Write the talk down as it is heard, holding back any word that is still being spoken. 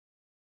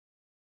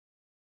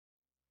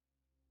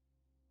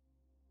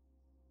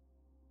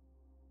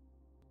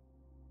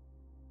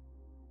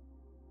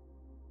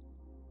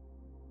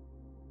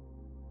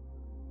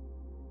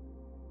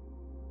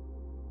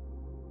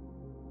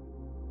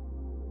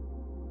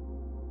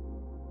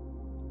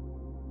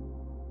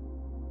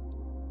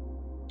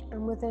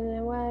And with an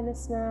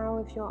awareness now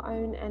of your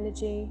own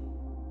energy,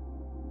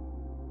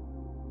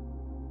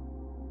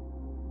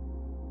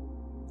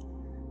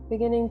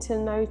 beginning to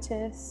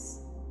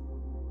notice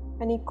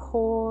any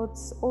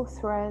cords or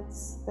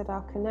threads that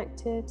are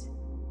connected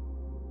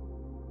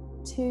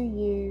to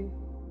you,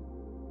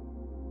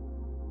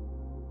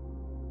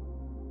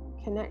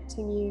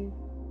 connecting you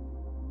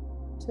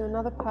to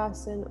another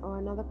person or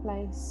another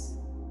place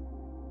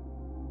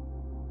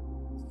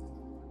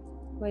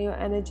where your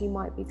energy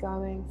might be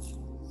going.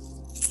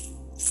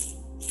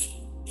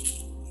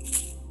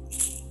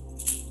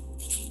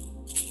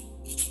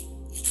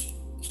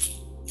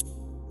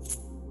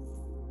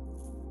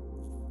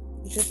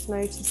 Just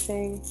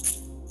noticing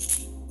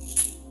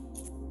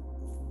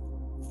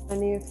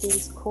any of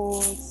these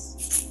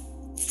cords,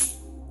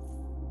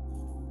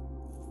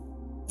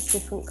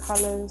 different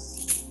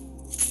colors,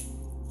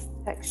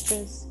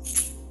 textures.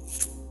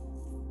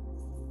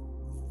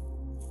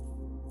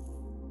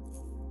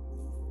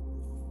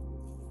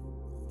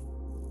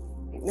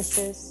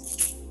 Thicknesses.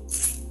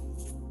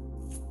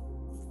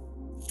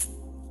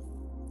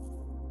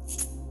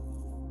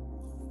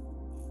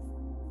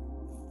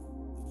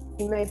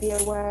 You may be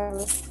aware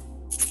of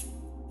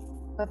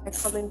where they're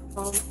coming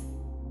from.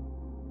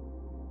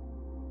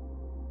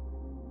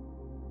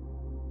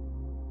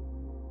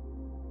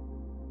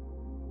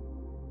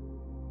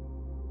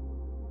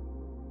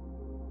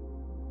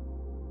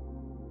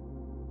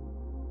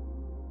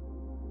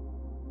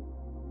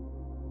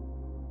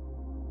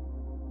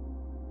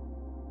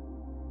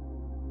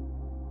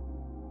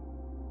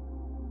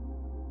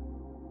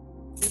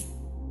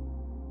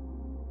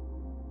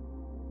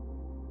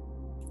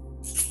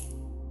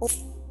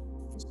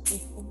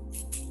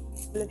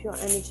 All of your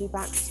energy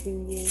back to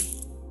you.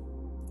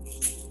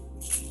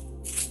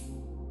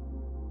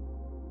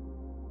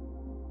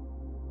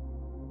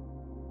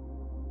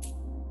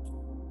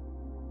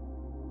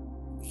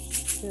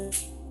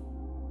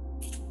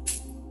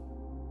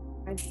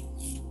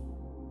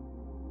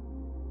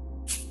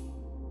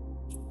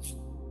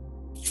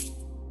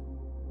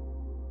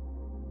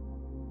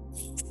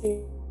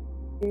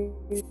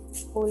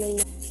 Falling.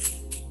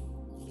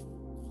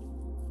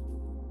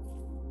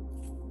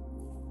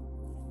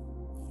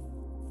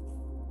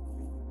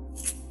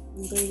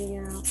 And breathing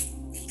out.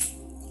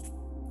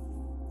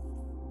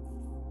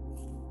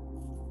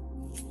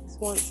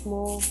 Just once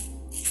more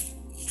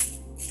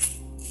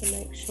to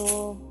make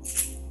sure.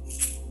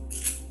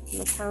 On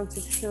the count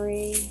of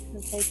 3,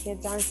 and taking a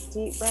nice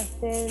deep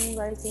breath in,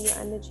 raising your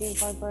energy and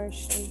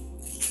vibration.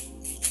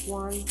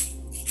 1,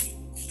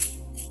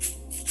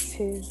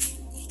 2,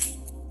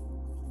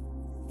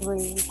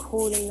 3, and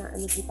calling that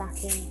energy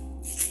back in.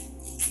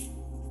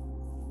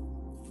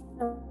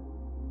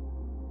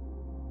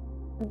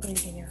 And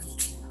breathing out.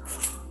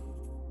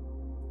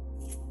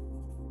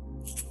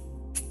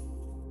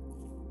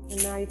 And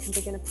now you can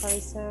begin a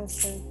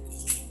process of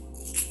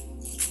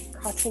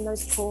cutting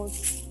those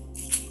cords,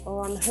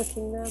 or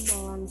unhooking them,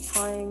 or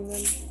untying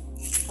them,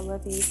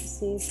 however you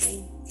perceive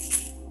them.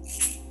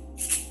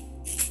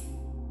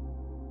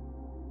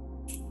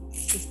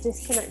 Just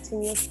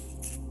disconnecting your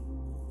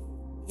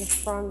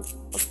front,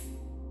 or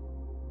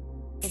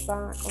the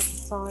back, or the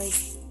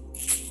sides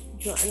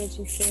of your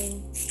energy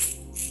field.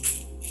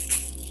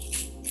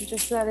 And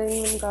just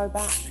letting them go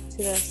back to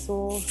their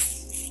source,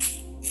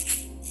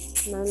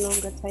 no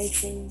longer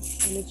taking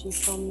energy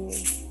from you,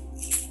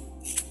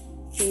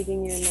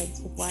 feeding you in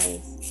negative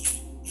ways.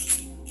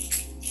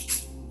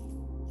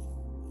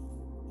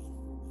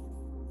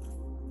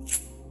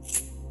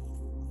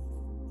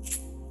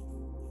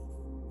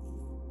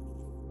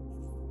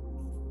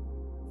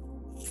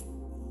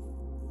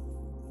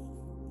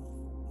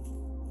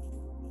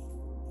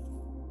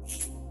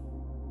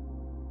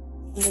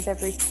 And with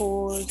every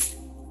pause,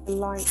 the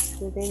light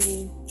within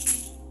you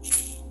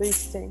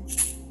boosting.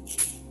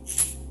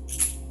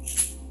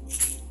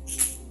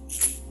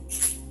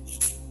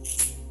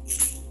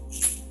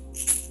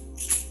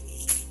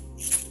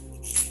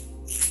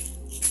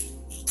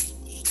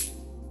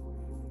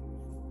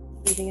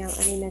 Breathing out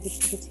any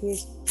negativity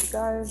as you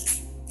go.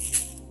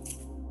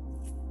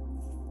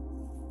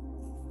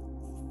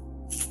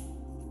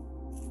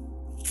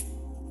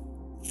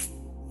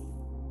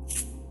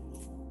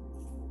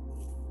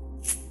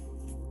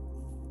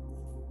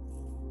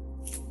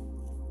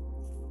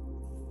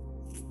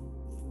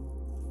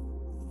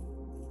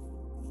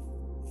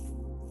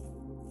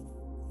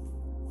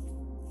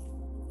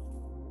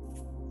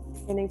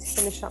 Beginning to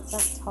finish up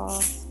that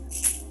task.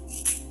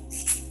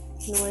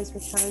 You can always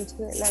return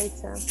to it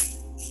later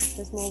if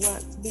there's more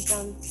work to be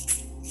done.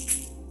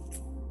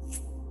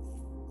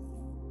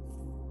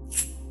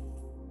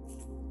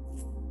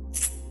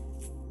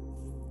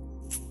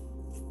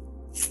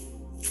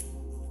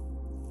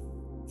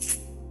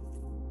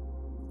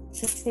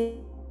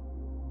 Perceiving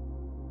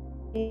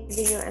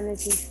your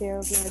energy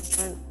field now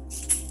different,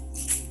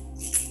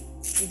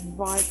 as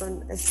vibrant,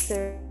 as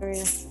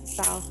serious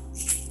self.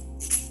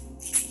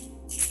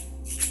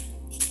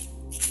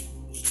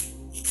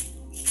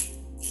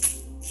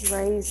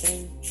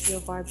 Raising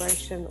your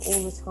vibration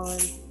all the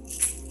time.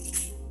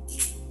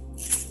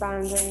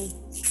 expanding.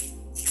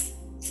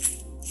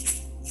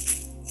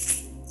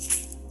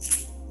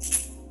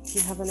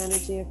 You have an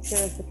energy of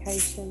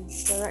purification,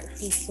 direct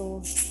from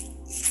source,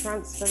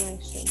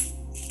 transformation.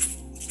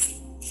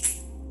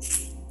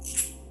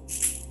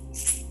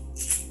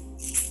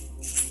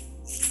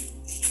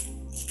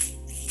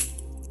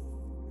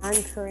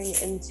 Anchoring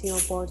into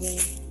your body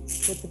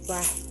with the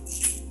breath.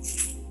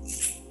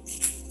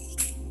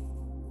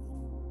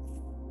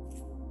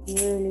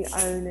 Really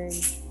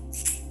owning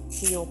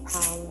your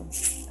power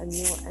and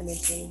your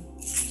energy,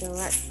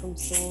 direct from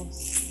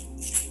source.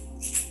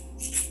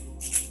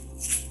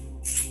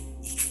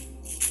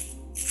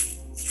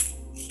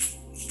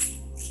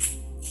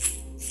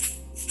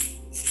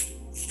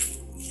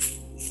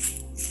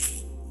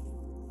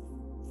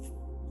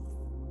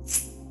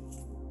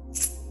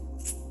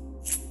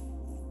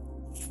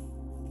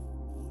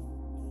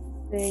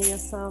 Seeing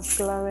yourself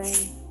glowing.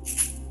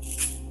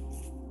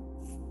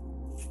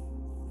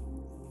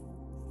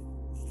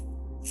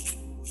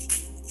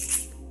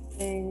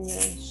 Seeing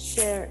the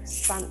sheer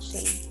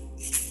expansion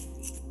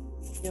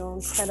of your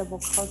incredible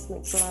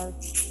cosmic glow.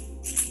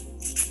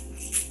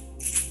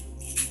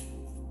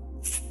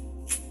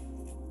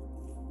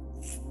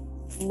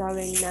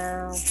 Knowing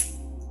now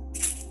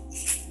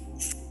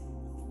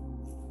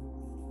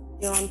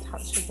you're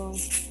untouchable.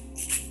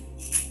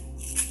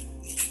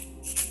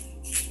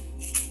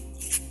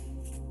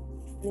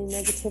 Any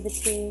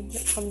negativity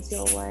that comes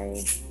your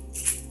way,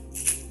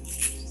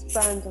 just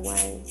burned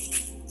away.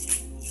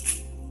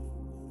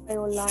 They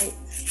all light.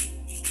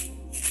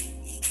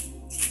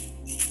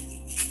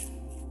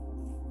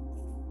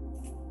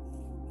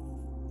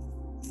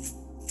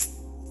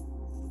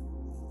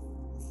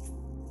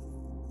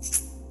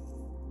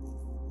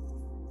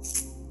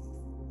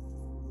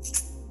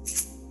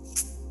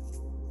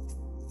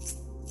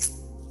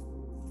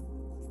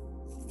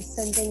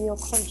 Sending your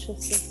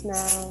consciousness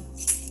now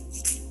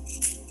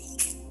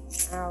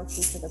out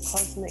into the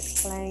cosmic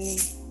plane.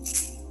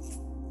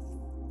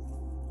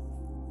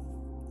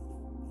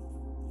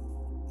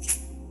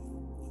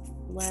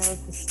 Aware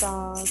of the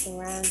stars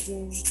around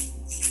you.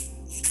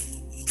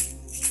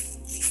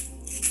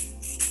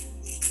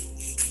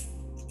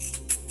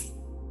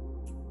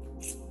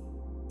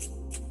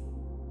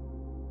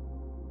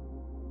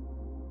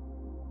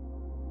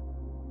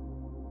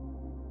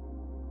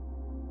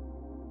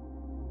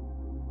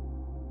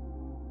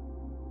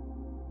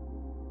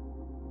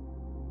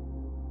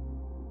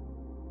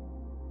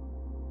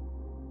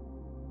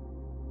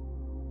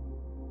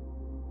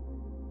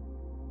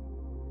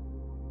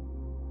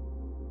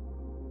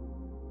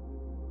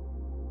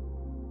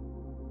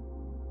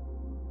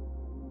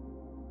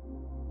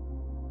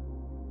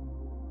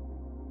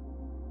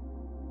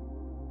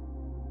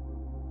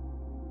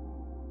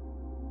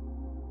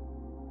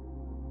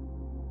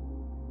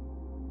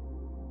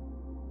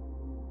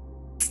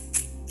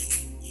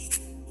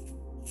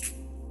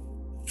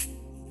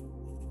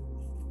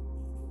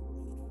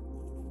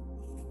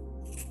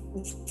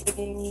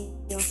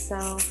 Seeing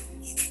yourself,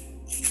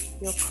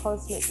 your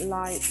cosmic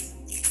light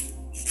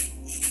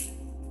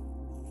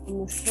on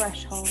the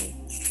threshold,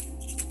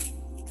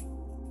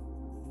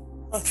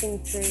 crossing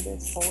through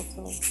this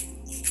portal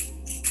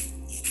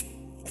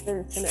of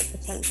infinite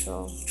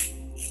potential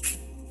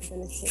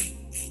ability.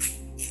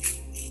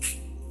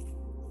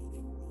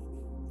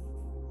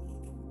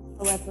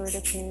 However it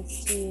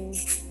appears to you.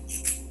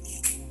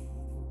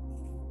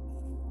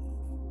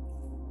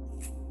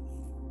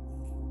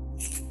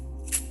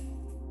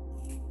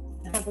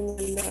 Having a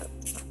look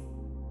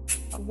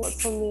at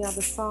what's on the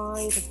other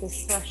side of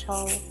this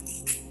threshold.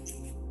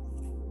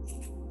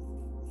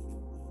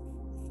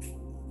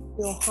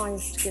 Your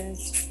highest good.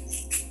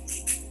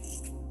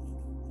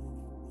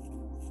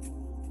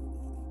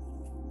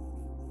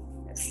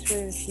 Get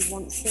through if you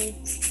want to.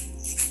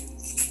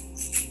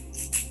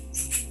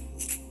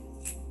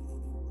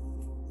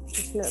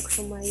 Just look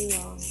from where you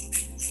are.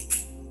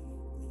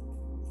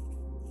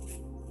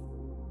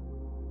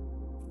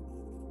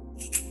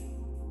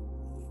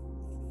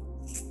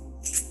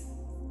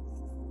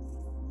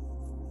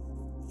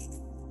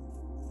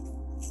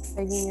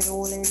 Taking it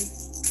all in.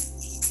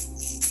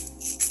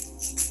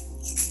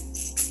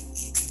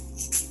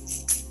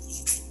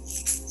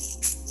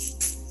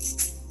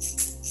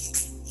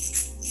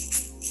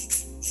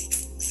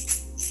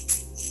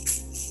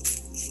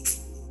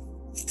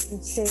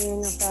 And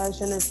seeing a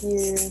version of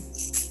you,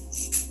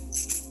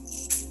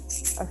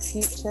 a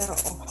future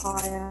or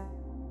higher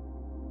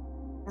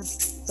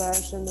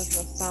version of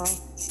yourself.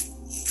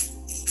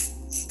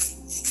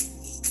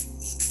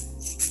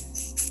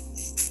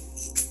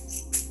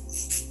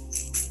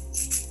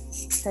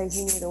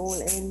 Taking it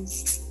all in.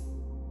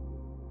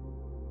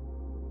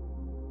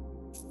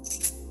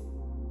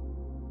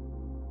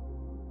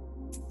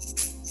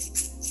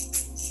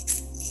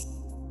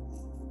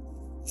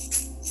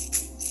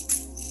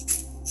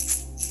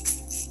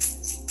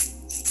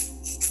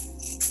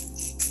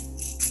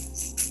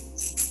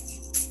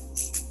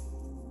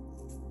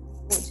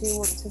 What do you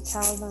want to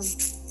tell them?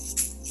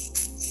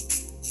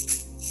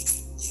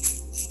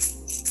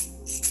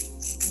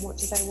 What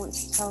do they want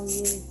to tell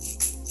you?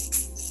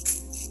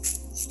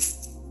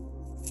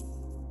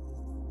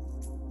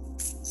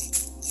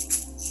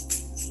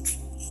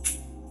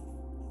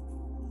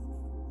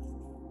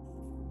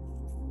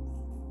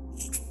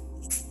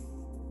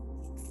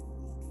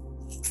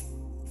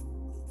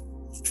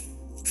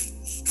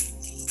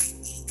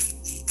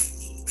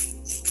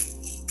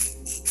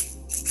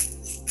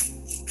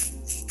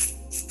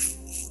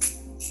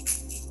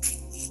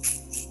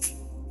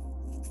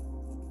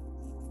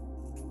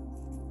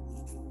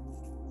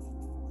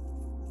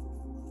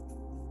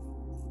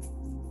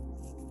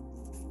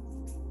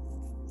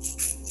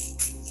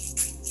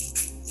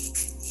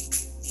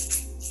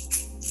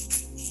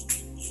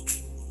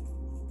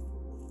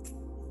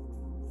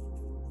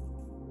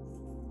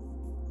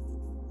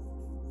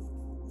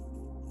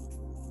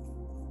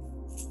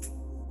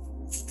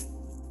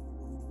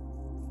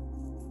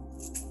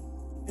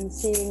 And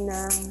seeing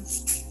now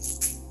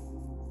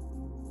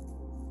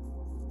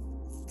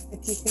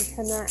if you can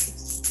connect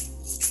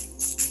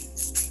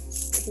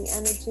with the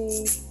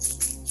energy,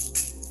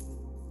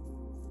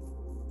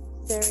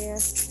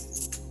 Sirius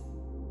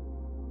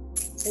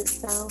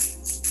itself,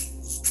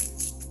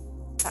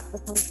 that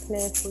becomes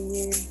clear for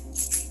you.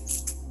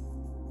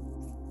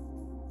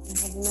 I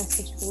have a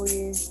message for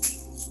you.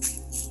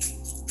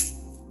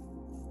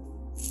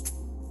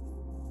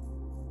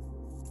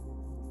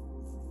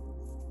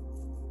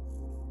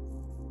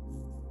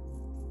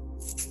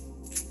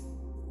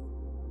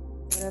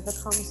 Whatever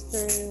comes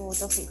through or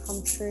doesn't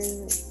come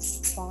through,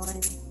 it's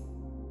fine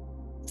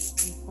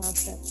and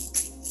perfect.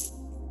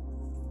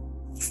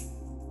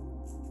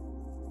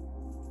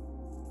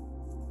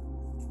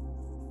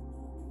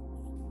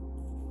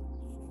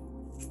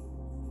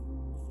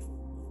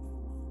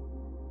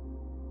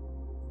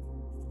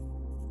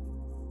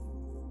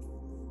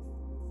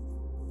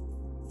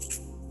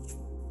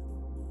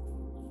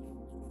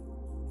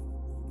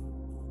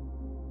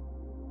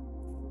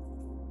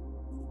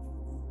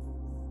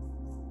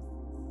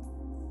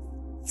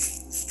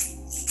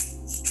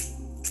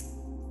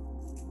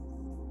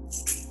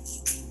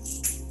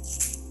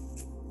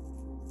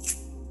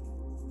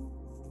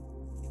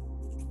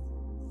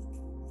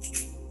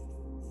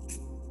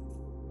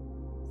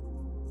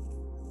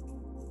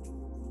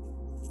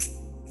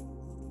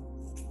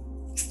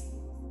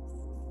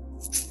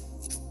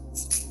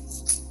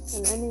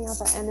 And any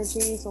other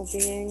energies or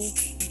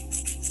beings,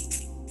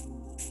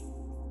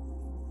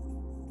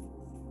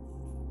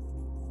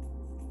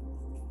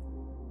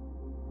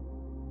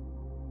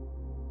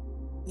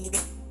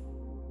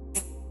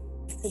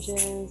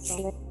 messages,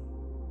 or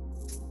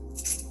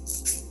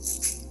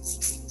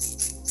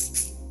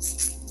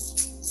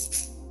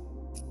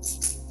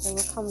they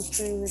will come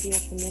through with your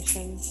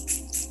permission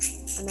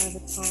and over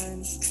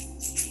time.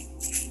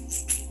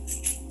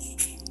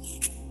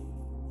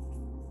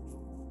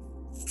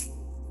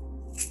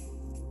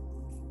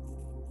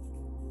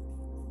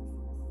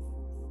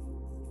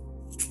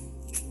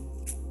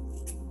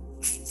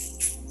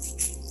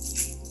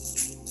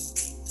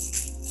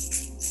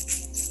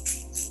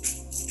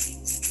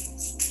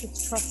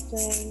 Just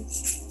trusting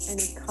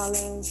any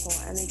colours or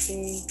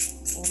energy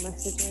or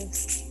messages.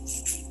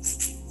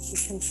 You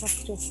can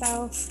trust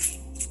yourself.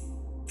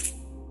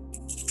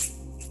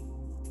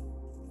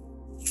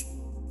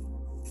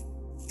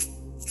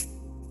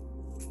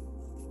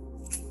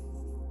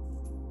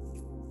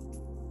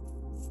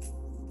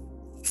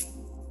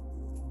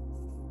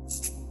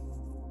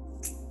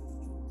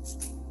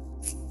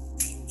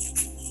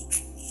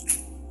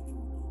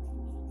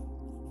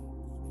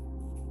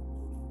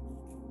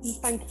 And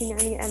thanking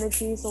any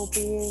energies or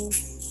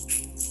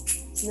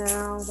beings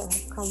now that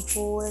have come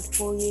forward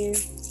for you.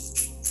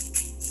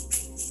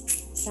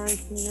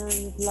 Thanking them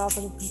with love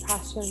and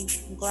compassion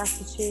and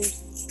gratitude.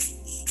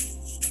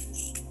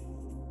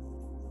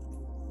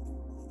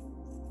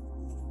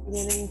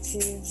 Beginning to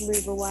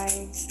move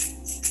away,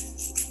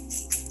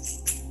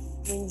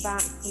 coming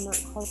back from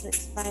that cosmic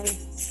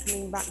space,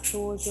 coming back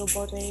towards your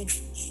body.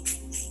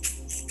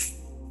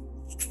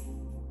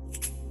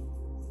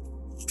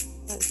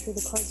 Through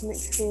the cosmic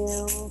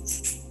field,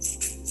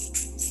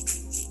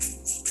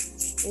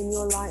 in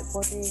your light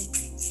body,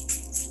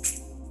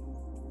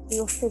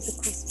 your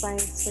physical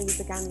space where you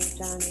began your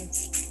journey.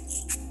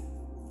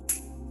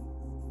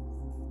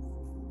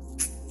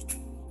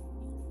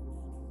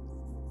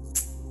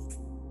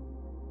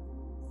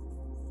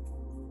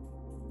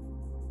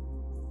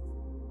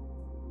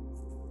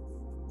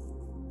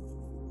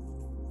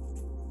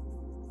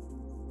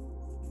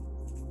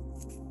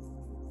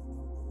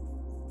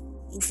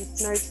 And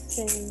just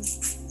noticing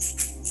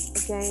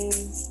again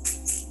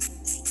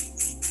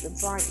the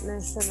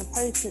brightness and the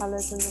potent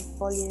colours and the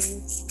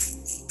volumes.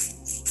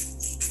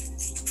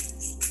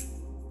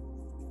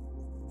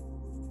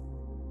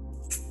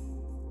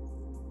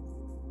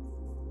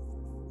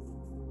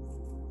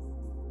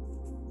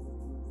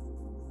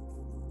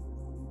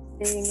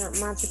 Being that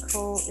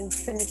magical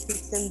infinity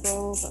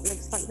symbol that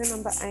looks like the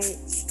number 8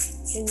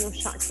 in your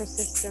chakra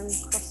system,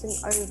 crossing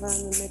over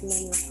in the middle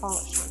in your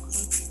heart chakra.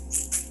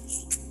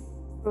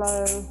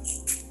 Flow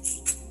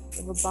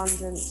of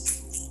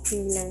abundance,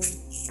 healing,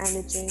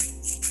 energy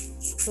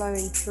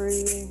flowing through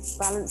you,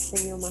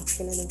 balancing your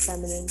masculine and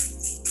feminine,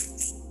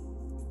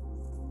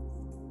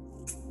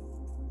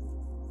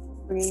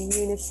 bringing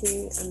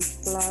unity and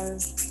flow.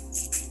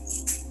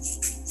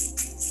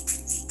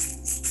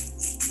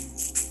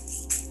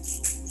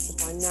 The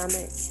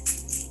dynamic,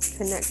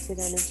 connected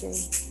energy.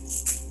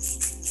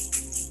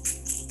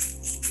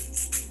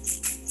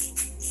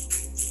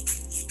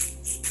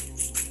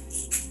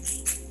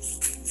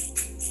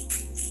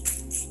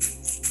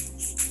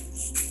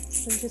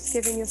 And just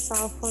giving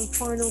yourself one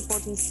final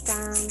body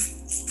scan,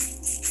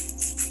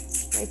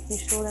 making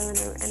sure there are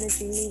no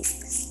energy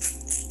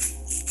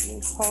leaks,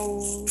 any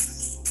holes,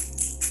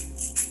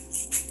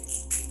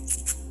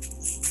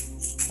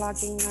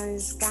 plugging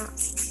those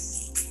gaps,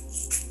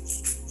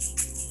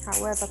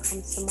 however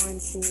comes to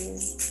mind for you.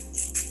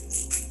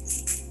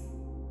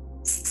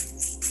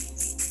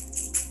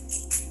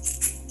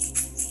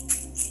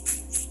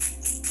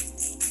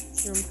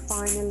 And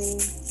finally,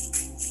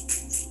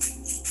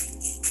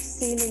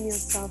 sealing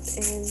yourself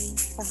in,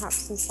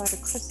 perhaps inside a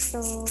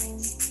crystal,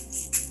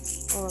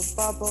 or a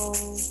bubble,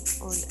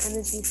 or an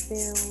energy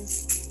field,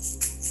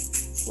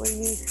 where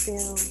you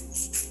feel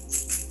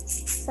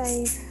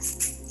safe,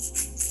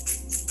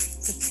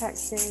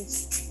 protected,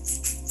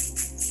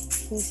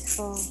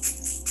 peaceful,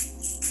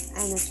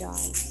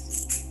 energized.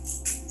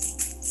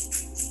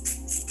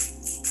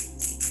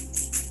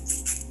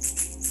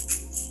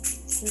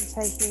 And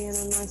taking in a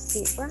nice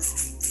deep breath.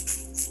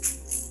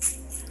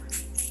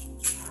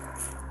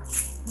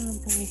 And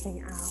breathing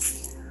out.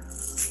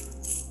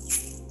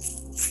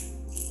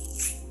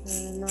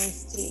 And a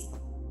nice deep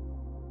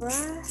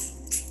breath.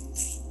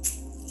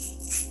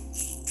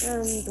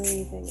 And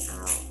breathing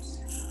out.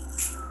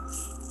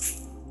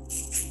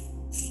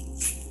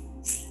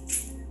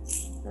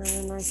 And a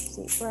nice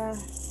deep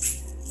breath.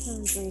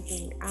 And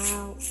breathing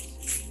out.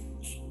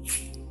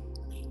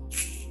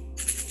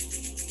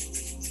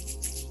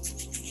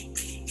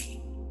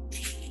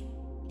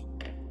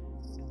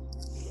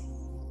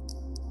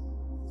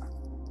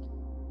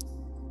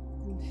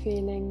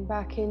 Feeling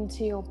back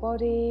into your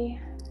body,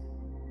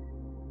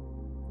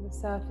 the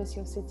surface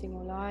you're sitting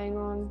or lying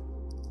on.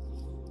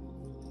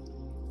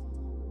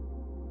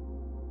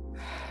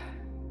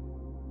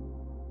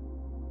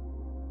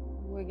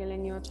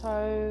 Wiggling your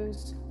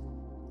toes,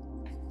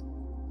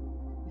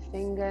 your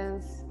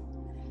fingers.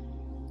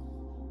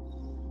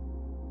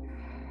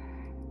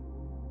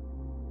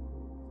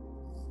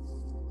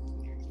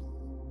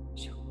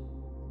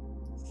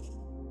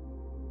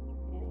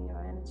 Feeling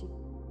your energy.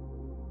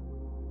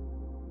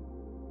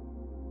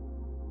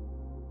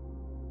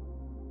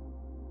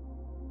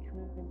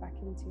 Coming back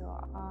into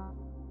your arm.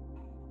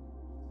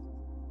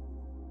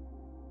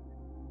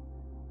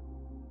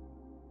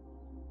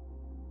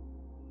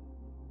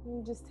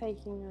 And just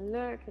taking a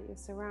look at your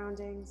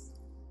surroundings.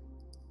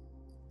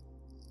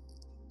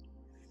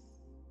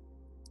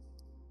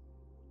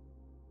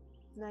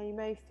 Now you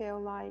may feel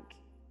like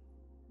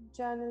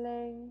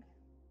journaling,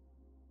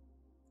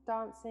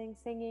 dancing,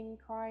 singing,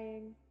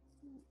 crying,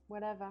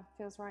 whatever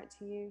feels right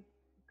to you,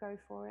 go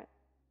for it.